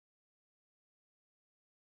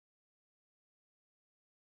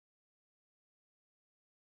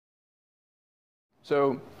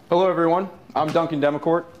So, hello everyone. I'm Duncan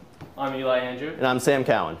Demacourt. I'm Eli Andrew. And I'm Sam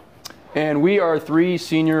Cowan. And we are three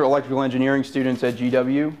senior electrical engineering students at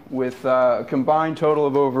GW with a combined total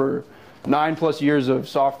of over 9+ years of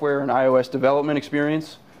software and iOS development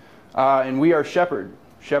experience. And we are Shepard.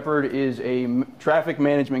 Shepard is a traffic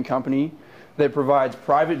management company that provides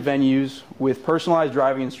private venues with personalized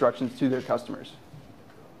driving instructions to their customers.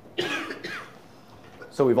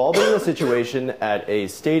 So we've all been in a situation at a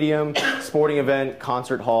stadium, sporting event,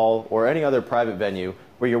 concert hall, or any other private venue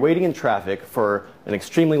where you're waiting in traffic for an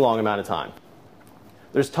extremely long amount of time.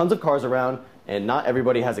 There's tons of cars around, and not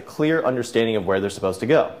everybody has a clear understanding of where they're supposed to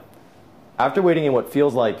go. After waiting in what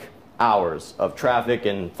feels like hours of traffic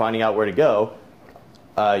and finding out where to go,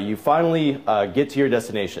 you finally get to your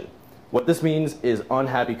destination. What this means is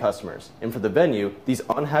unhappy customers. And for the venue, these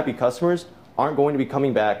unhappy customers aren't going to be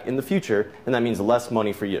coming back in the future, and that means less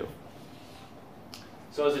money for you.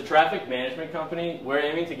 So as a traffic management company, we're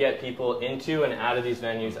aiming to get people into and out of these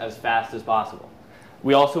venues as fast as possible.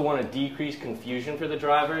 We also want to decrease confusion for the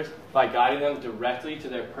drivers by guiding them directly to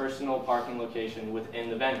their personal parking location within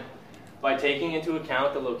the venue. By taking into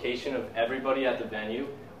account the location of everybody at the venue,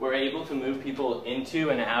 we're able to move people into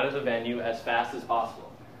and out of the venue as fast as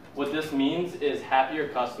possible. What this means is happier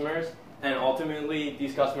customers, and ultimately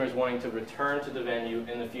these customers wanting to return to the venue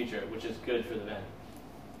in the future, which is good for the venue.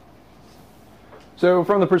 So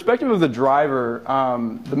from the perspective of the driver,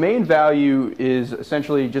 the main value is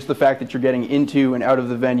essentially just the fact that you're getting into and out of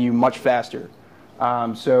the venue much faster.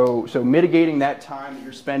 So mitigating that time that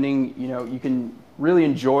you're spending, you can really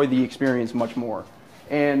enjoy the experience much more.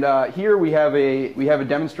 And here we have a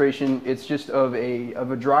demonstration. It's just of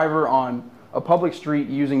a driver on a public street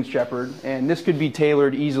using Shepard, and this could be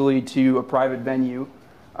tailored easily to a private venue.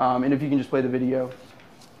 And if you can just play the video.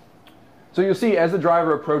 So you'll see as the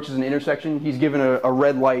driver approaches an intersection, he's given a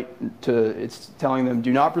red light. It's telling them,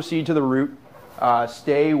 do not proceed to the route,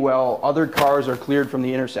 stay while other cars are cleared from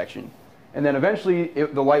the intersection. And then eventually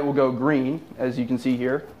the light will go green, as you can see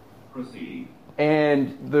here. Proceed.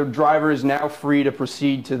 And the driver is now free to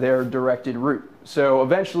proceed to their directed route. So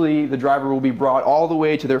eventually the driver will be brought all the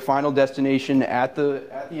way to their final destination at the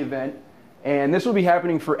event, and this will be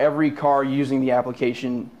happening for every car using the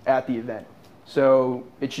application at the event. So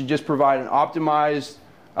it should just provide an optimized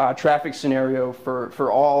traffic scenario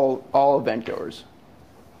for all event goers.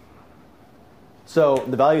 So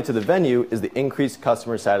the value to the venue is the increased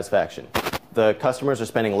customer satisfaction. The customers are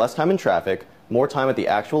spending less time in traffic, more time at the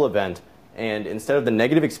actual event, and instead of the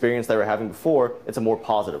negative experience they were having before, it's a more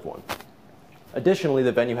positive one. Additionally,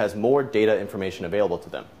 the venue has more data information available to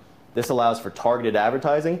them. This allows for targeted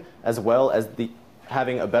advertising as well as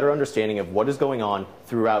having a better understanding of what is going on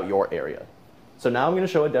throughout your area. So now I'm going to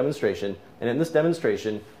show a demonstration, and in this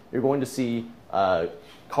demonstration, you're going to see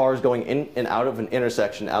cars going in and out of an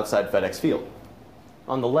intersection outside FedEx Field.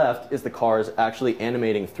 On the left is the cars actually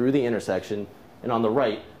animating through the intersection, and on the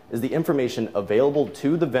right is the information available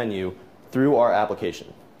to the venue through our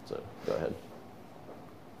application. So go ahead.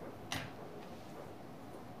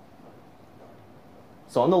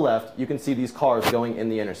 So on the left, you can see these cars going in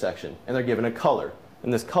the intersection, and they're given a color.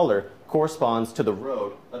 And this color corresponds to the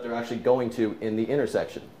road that they're actually going to in the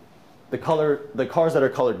intersection. The cars that are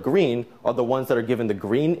colored green are the ones that are given the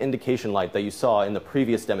green indication light that you saw in the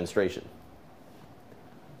previous demonstration.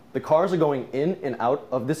 The cars are going in and out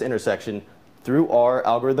of this intersection through our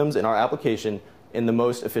algorithms in our application in the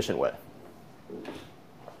most efficient way.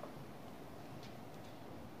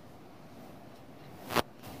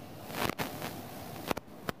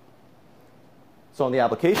 So on the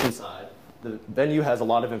application side, the venue has a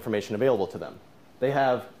lot of information available to them. They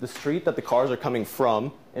have the street that the cars are coming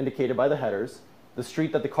from, indicated by the headers, the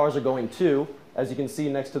street that the cars are going to, as you can see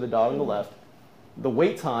next to the dot on the left, the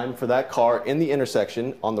wait time for that car in the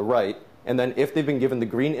intersection on the right, and then if they've been given the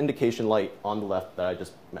green indication light on the left that I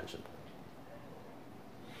just mentioned.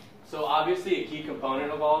 So obviously a key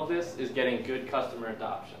component of all of this is getting good customer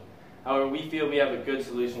adoption. However, we feel we have a good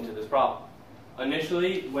solution to this problem.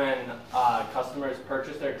 Initially, when customers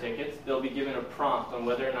purchase their tickets, they'll be given a prompt on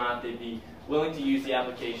whether or not they'd be willing to use the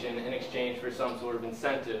application in exchange for some sort of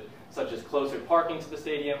incentive, such as closer parking to the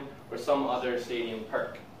stadium or some other stadium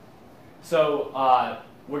perk. So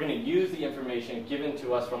we're going to use the information given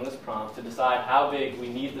to us from this prompt to decide how big we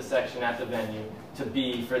need the section at the venue to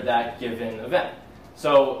be for that given event.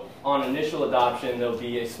 So on initial adoption, there'll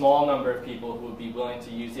be a small number of people who would be willing to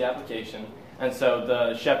use the application, and so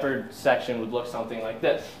the Shepard section would look something like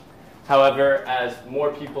this. However, as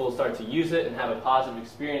more people start to use it and have a positive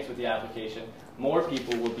experience with the application, more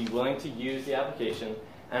people will be willing to use the application,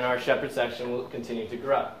 and our Shepard section will continue to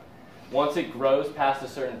grow. Once it grows past a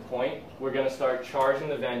certain point, we're going to start charging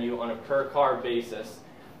the venue on a per car basis.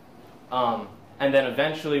 And then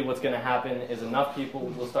eventually what's going to happen is enough people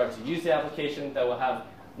will start to use the application that will have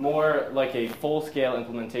more like a full-scale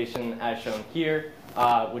implementation as shown here,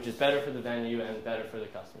 which is better for the venue and better for the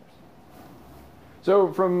customers.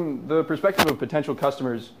 So from the perspective of potential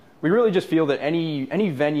customers, we really just feel that any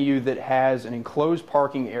venue that has an enclosed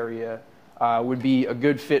parking area would be a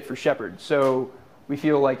good fit for Shepard. So we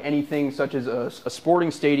feel like anything such as a sporting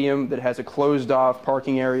stadium that has a closed-off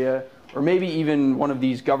parking area, or maybe even one of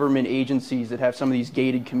these government agencies that have some of these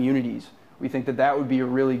gated communities, we think that that would be a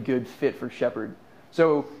really good fit for Shepard.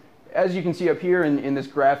 So as you can see up here in this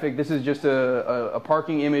graphic, this is just a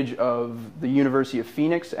parking image of the University of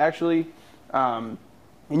Phoenix, actually. And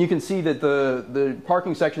you can see that the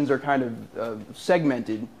parking sections are kind of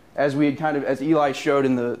segmented, as we had as Eli showed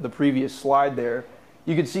in the previous slide there.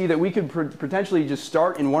 You could see that we could potentially just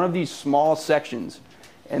start in one of these small sections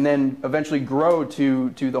and then eventually grow to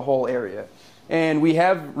the whole area. And we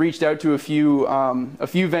have reached out to a few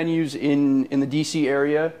venues in the DC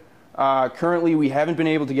area. Currently, we haven't been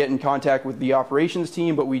able to get in contact with the operations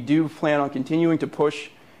team, but we do plan on continuing to push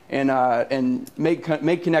and make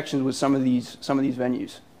connections with some of these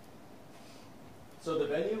venues. So the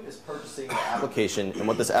venue is purchasing the application, and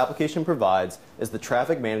what this application provides is the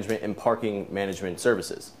traffic management and parking management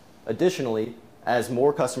services. Additionally, as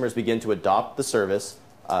more customers begin to adopt the service,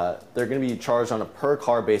 they're going to be charged on a per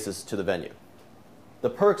car basis to the venue.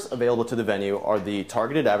 The perks available to the venue are the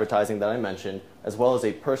targeted advertising that I mentioned, as well as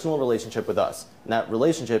a personal relationship with us. And that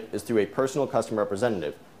relationship is through a personal customer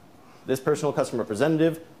representative. This personal customer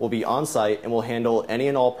representative will be on site and will handle any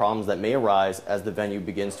and all problems that may arise as the venue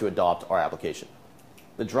begins to adopt our application.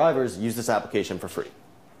 The drivers use this application for free.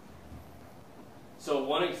 So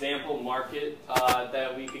one example market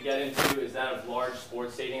that we could get into is that of large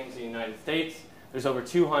sports stadiums in the United States. There's over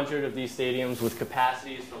 200 of these stadiums with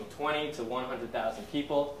capacities from 20 to 100,000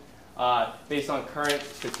 people. Based on current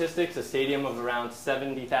statistics, a stadium of around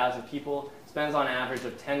 70,000 people spends on average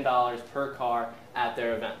of $10 per car at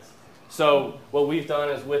their events. So what we've done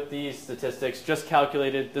is with these statistics, just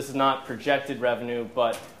calculated, this is not projected revenue,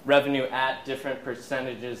 but revenue at different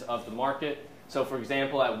percentages of the market. So for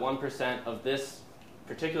example, at 1% of this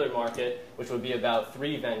particular market, which would be about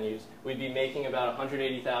 3 venues, we'd be making about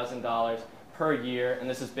 $180,000 per year, and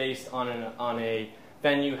this is based on a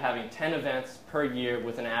venue having 10 events per year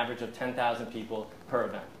with an average of 10,000 people per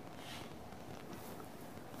event.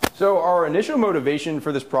 So our initial motivation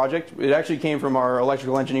for this project, it actually came from our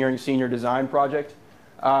electrical engineering senior design project.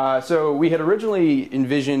 So we had originally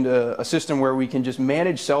envisioned a system where we can just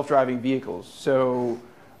manage self-driving vehicles. So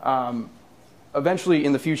eventually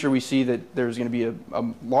in the future we see that there's going to be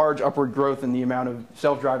a large upward growth in the amount of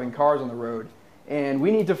self-driving cars on the road. And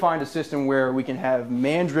we need to find a system where we can have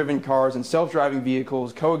man-driven cars and self-driving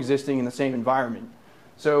vehicles coexisting in the same environment.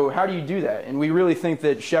 So how do you do that? And we really think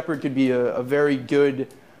that Shepard could be a very good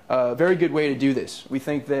way to do this. We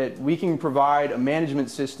think that we can provide a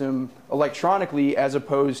management system electronically as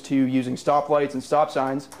opposed to using stoplights and stop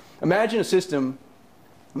signs. Imagine a system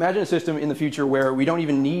in the future where we don't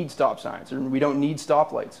even need stop signs and we don't need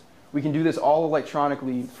stoplights. We can do this all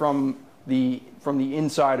electronically from the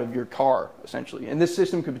inside of your car, essentially. And this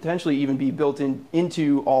system could potentially even be built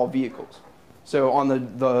into all vehicles. So on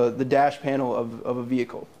the dash panel of a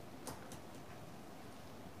vehicle.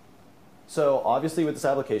 So obviously with this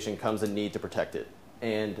application comes a need to protect it.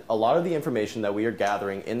 And a lot of the information that we are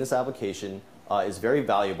gathering in this application is very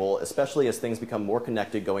valuable, especially as things become more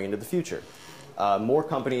connected going into the future. More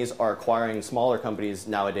companies are acquiring smaller companies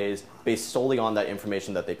nowadays based solely on that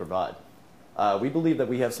information that they provide. We believe that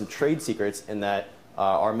we have some trade secrets in that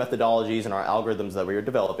our methodologies and our algorithms that we are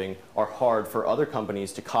developing are hard for other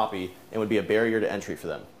companies to copy and would be a barrier to entry for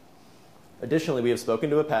them. Additionally, we have spoken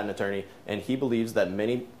to a patent attorney, and he believes that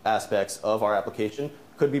many aspects of our application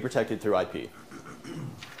could be protected through IP.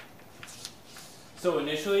 So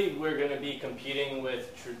initially, we're going to be competing with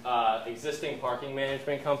existing parking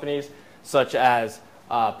management companies, such as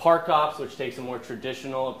ParkOps, which takes a more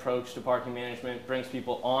traditional approach to parking management, brings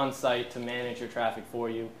people on site to manage your traffic for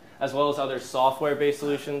you, as well as other software-based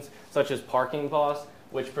solutions, such as Parking Boss,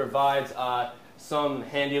 which provides some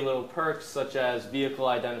handy little perks such as vehicle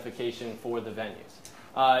identification for the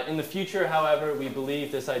venues. In the future, however, we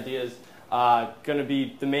believe this idea is going to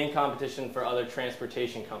be the main competition for other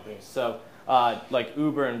transportation companies. So like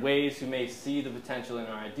Uber and Waze, who may see the potential in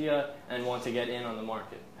our idea and want to get in on the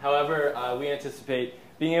market. However, we anticipate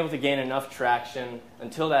being able to gain enough traction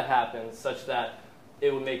until that happens such that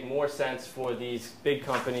it would make more sense for these big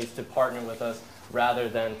companies to partner with us rather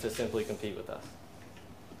than to simply compete with us.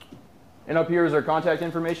 And up here is our contact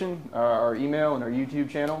information, our email, and our YouTube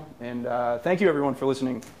channel. And thank you, everyone, for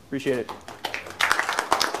listening. Appreciate it.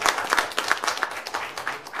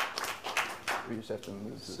 We just have to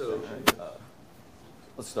move to the center.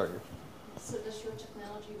 Let's start here. So does your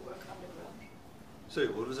technology work underground? Sorry,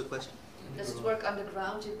 what was the question? Does it work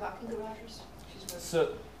underground in parking garages?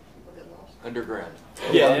 So People get lost. Underground.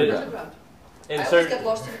 yeah, Underground. I always get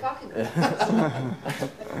lost in the parking garage.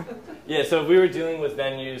 yeah. So if we were dealing with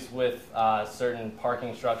venues with certain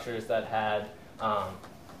parking structures that had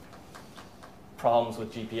problems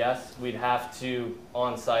with GPS, we'd have to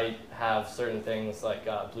on site have certain things like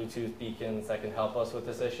Bluetooth beacons that can help us with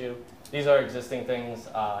this issue. These are existing things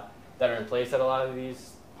that are in place at a lot of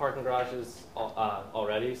these parking garages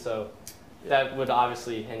already. So that would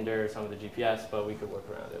obviously hinder some of the GPS, but we could work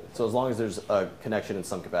around it. So as long as there's a connection in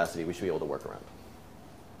some capacity, we should be able to work around.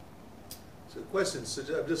 So question, so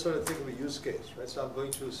I'm just trying to think of a use case, right? So I'm going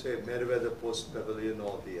to say Meriwether Post Pavilion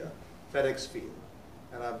or the FedEx Field,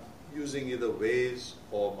 and I'm using either Waze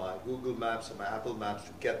or my Google Maps or my Apple Maps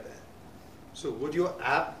to get there. So would your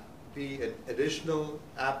app be an additional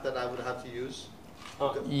app that I would have to use?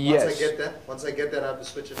 Yes. Once I get that, I have to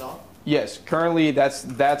switch it on? Yes, currently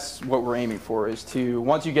that's what we're aiming for, is to,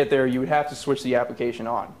 once you get there, you would have to switch the application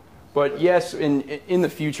on. But yes, in the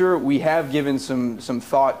future, we have given some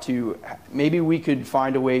thought to maybe we could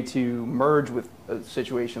find a way to merge with a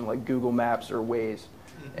situation like Google Maps or Waze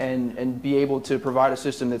and be able to provide a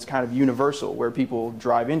system that's kind of universal, where people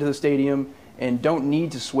drive into the stadium and don't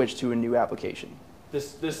need to switch to a new application.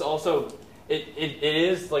 This also, it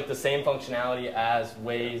is like the same functionality as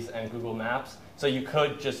Waze and Google Maps. So you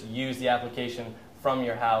could just use the application from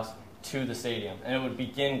your house to the stadium, and it would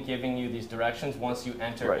begin giving you these directions once you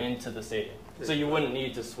enter into the stadium. So you wouldn't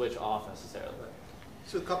need to switch off necessarily.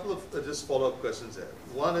 So a couple of just follow-up questions there.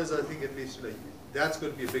 One is, I think at least that's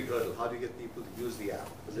going to be a big hurdle. How do you get people to use the app?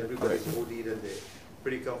 Because everybody's OD'd and they're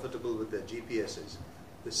pretty comfortable with their GPSs.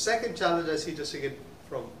 The second challenge I see, just again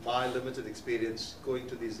from my limited experience going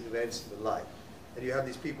to these events and the like, and you have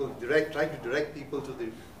these people trying to direct people to the,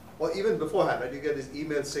 or even beforehand, right? You get these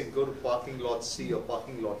emails saying go to parking lot C or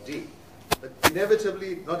parking lot D. But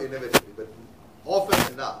inevitably, not inevitably, but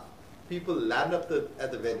often enough, people land up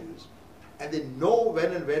at the venues and they know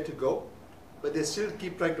when and where to go, but they still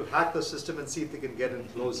keep trying to hack the system and see if they can get in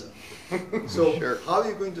closer. So Sure. how are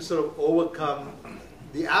you going to sort of overcome,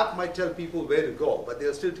 the app might tell people where to go, but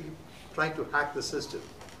they'll still keep trying to hack the system.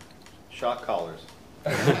 Shot callers.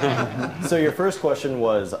 So your first question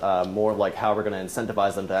was more like how we're going to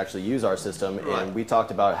incentivize them to actually use our system, Right. and we talked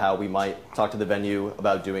about how we might talk to the venue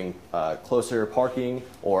about doing closer parking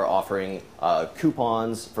or offering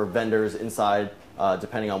coupons for vendors inside,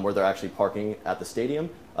 depending on where they're actually parking at the stadium.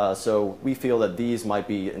 So we feel that these might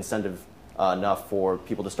be incentive enough for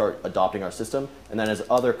people to start adopting our system, and then as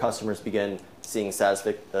other customers begin seeing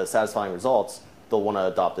satisfying results, they'll want to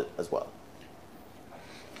adopt it as well.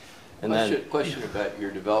 And Question about your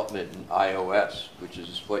development in iOS, which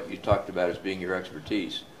is what you talked about as being your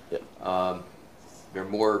expertise. Yep. There are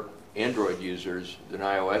more Android users than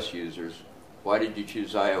iOS users. Why did you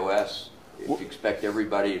choose iOS if you expect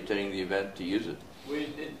everybody attending the event to use it?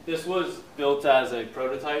 This was built as a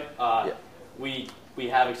prototype. Yeah. We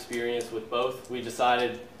have experience with both. We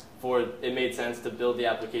decided it made sense to build the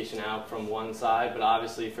application out from one side, but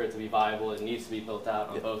obviously for it to be viable, it needs to be built out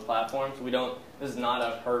on both platforms. This is not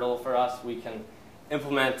a hurdle for us. We can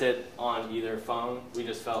implement it on either phone. We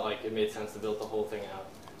just felt like it made sense to build the whole thing out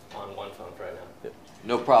on one phone for right now. Yep.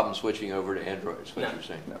 No problem switching over to Android, is what No. you're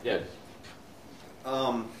saying. No.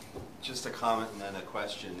 Yeah. Just a comment and then a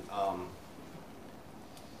question.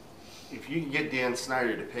 If you can get Dan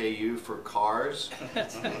Snyder to pay you for cars,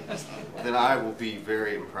 then I will be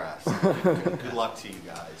very impressed. Good luck to you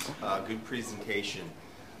guys. Good presentation.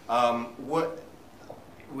 What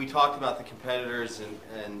we talked about the competitors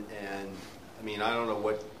and I mean, I don't know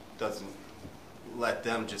what doesn't let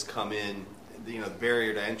them just come in. You know, the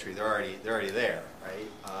barrier to entry, they're already there,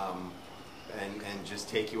 right? And just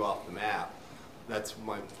take you off the map. That's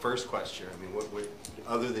my first question. I mean, what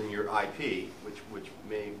other than your IP, which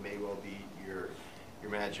may well be your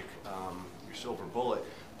magic, your silver bullet,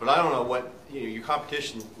 but I don't know what your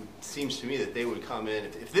competition seems to me that they would come in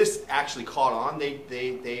if this actually caught on,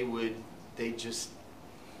 they just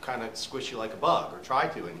kind of squish you like a bug or try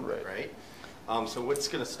to anyway, right? So what's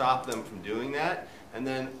going to stop them from doing that? And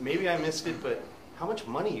then maybe I missed it, but how much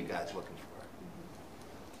money are you guys looking for?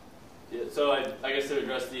 Yeah, so I guess to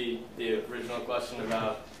address the original question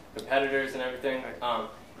about competitors and everything,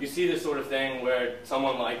 you see this sort of thing where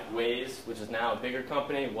someone like Waze, which is now a bigger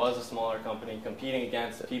company, was a smaller company, competing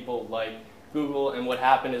against people like Google, and what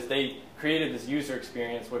happened is they created this user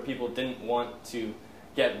experience where people didn't want to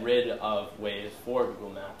get rid of Waze for Google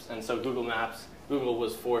Maps. And so Google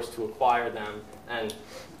was forced to acquire them and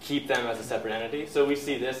keep them as a separate entity. So we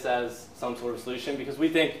see this as some sort of solution because we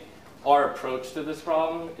think our approach to this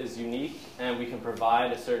problem is unique and we can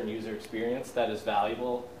provide a certain user experience that is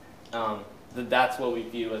valuable. That's what we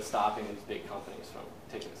view as stopping these big companies from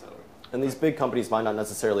taking this over. And these big companies might not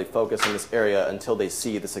necessarily focus in this area until they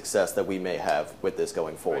see the success that we may have with this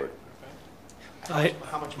going forward. Right.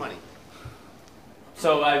 How much money?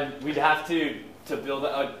 So we'd have to build.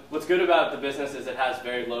 What's good about the business is it has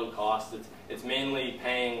very low cost. It's mainly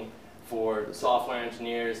paying for software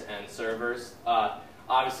engineers and servers.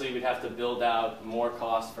 Obviously, we'd have to build out more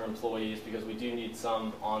costs for employees because we do need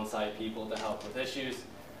some on-site people to help with issues.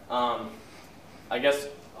 I guess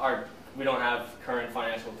we don't have current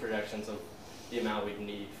financial projections of the amount we'd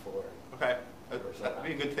need for. Okay, that'd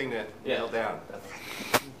be a good thing to nail down.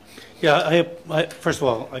 Yeah, first of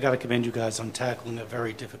all, I got to commend you guys on tackling a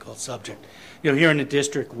very difficult subject. You know, here in a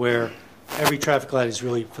district where every traffic light is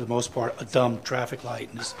really, for the most part, a dumb traffic light,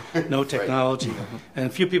 and there's no technology.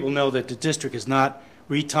 And few people know that the district has not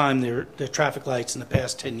retimed their traffic lights in the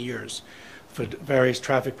past 10 years for various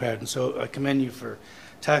traffic patterns. So I commend you for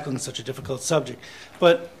tackling such a difficult subject.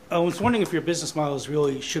 But I was wondering if your business model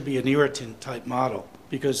should be an irritant type model,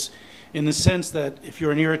 because in the sense that if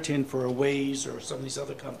you're an irritant for a Waze or some of these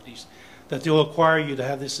other companies, that they'll acquire you to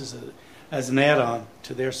have this as an add-on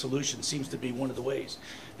to their solution seems to be one of the ways.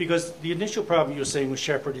 Because the initial problem you were saying with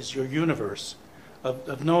Shepard is your universe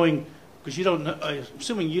of knowing, because you don't know, I'm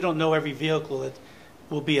assuming you don't know every vehicle that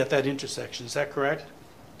will be at that intersection. Is that correct?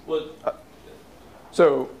 Well,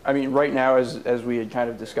 so, I mean, right now, as we had kind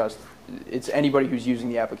of discussed, it's anybody who's using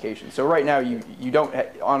the application. So right now, you don't,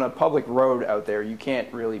 on a public road out there, you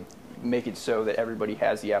can't really make it so that everybody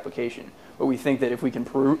has the application. But we think that if we can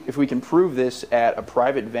prove this at a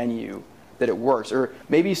private venue, that it works, or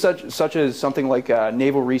maybe such as something like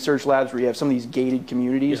Naval Research Labs, where you have some of these gated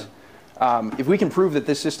communities. Yeah. If we can prove that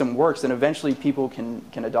this system works, then eventually people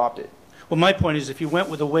can adopt it. Well, my point is, if you went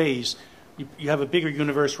with a Waze, you have a bigger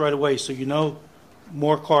universe right away, so you know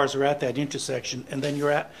more cars are at that intersection, and then your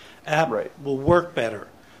app right. will work better.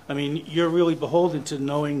 I mean, you're really beholden to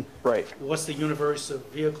knowing right. what's the universe of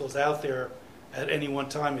vehicles out there at any one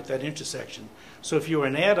time at that intersection. So if you're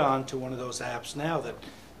an add-on to one of those apps now that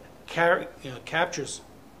captures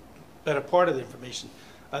better part of the information,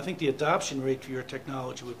 I think the adoption rate for your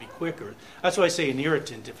technology would be quicker. That's why I say an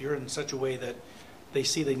irritant. If you're in such a way that they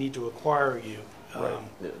see they need to acquire you,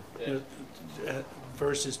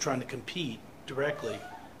 versus trying to compete directly,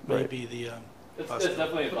 may be the it's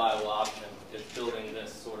definitely a viable option, is building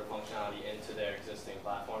this sort of functionality into their existing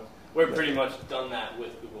platforms. We're pretty much done that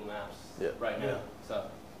with Google Maps right now. So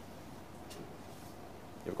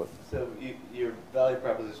your value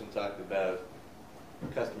proposition talked about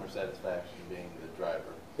customer satisfaction being the driver.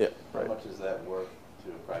 Yeah. How much is that worth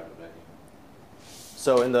to a private venue?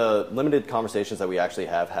 So in the limited conversations that we actually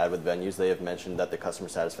have had with venues, they have mentioned that the customer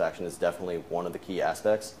satisfaction is definitely one of the key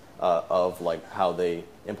aspects of like how they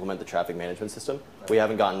implement the traffic management system. Right. We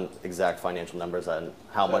haven't gotten exact financial numbers on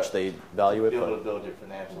how much they value it. To be able to build your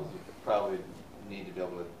financials, you probably need to be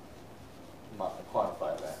able to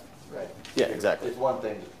quantify that, right? Yeah, exactly. It's one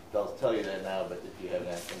thing, they'll tell you that now, but if you haven't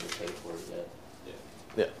asked them to pay for it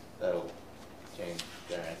yet, that'll change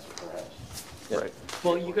their answer perhaps. Right.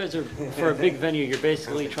 Well, you guys are, for a big venue, you're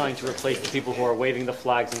basically trying to replace the people who are waving the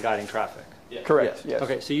flags and guiding traffic. Yeah. Correct. Yes.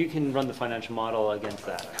 Okay, so you can run the financial model against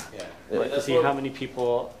that. Yeah. Right, to see how many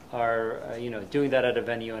people are, doing that at a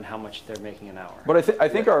venue and how much they're making an hour. But I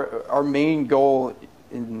think our main goal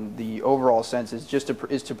in the overall sense is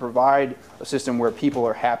to provide a system where people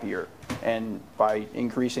are happier, and by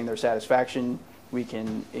increasing their satisfaction, we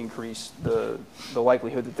can increase the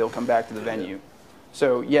likelihood that they'll come back to the venue.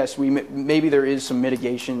 So yes, maybe there is some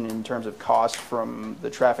mitigation in terms of cost from the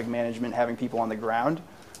traffic management, having people on the ground,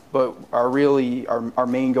 but our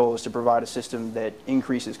main goal is to provide a system that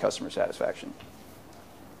increases customer satisfaction.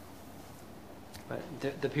 But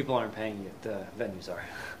the people aren't paying you, the venues are.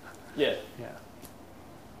 Yeah. Yeah.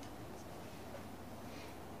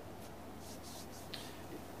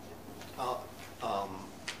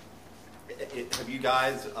 Have you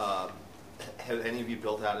guys, have any of you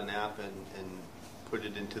built out an app and put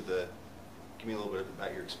it into the, give me a little bit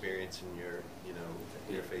about your experience and your,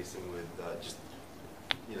 interfacing with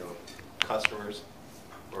customers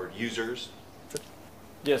or users?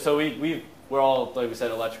 Yeah, so we're all, like we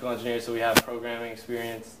said, electrical engineers, so we have programming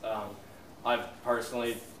experience. I've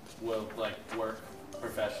personally will work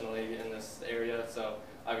professionally in this area, so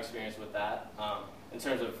I've experienced with that. In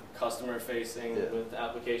terms of customer facing with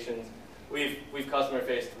applications, we've customer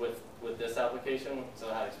faced with this application, so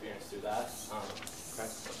I had experience through that. Okay.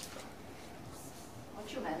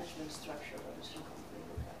 What's your management structure? What does your company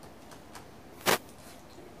look at?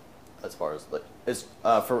 As far as like, it's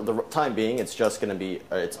for the time being, it's just going to be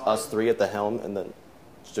it's us three at the helm, and then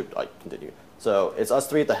I continue. So it's us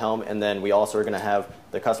three at the helm, and then we also are going to have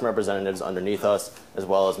the customer representatives underneath us, as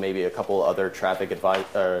well as maybe a couple other traffic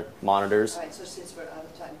monitors. All right. So since we're out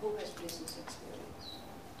of time, who has business experience?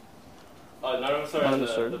 None of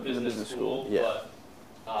us are in the business school, yeah.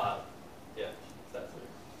 But yeah, that's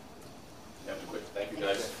it. Have a quick thank you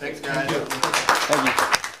guys. Thanks, guys.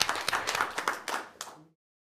 Thank you.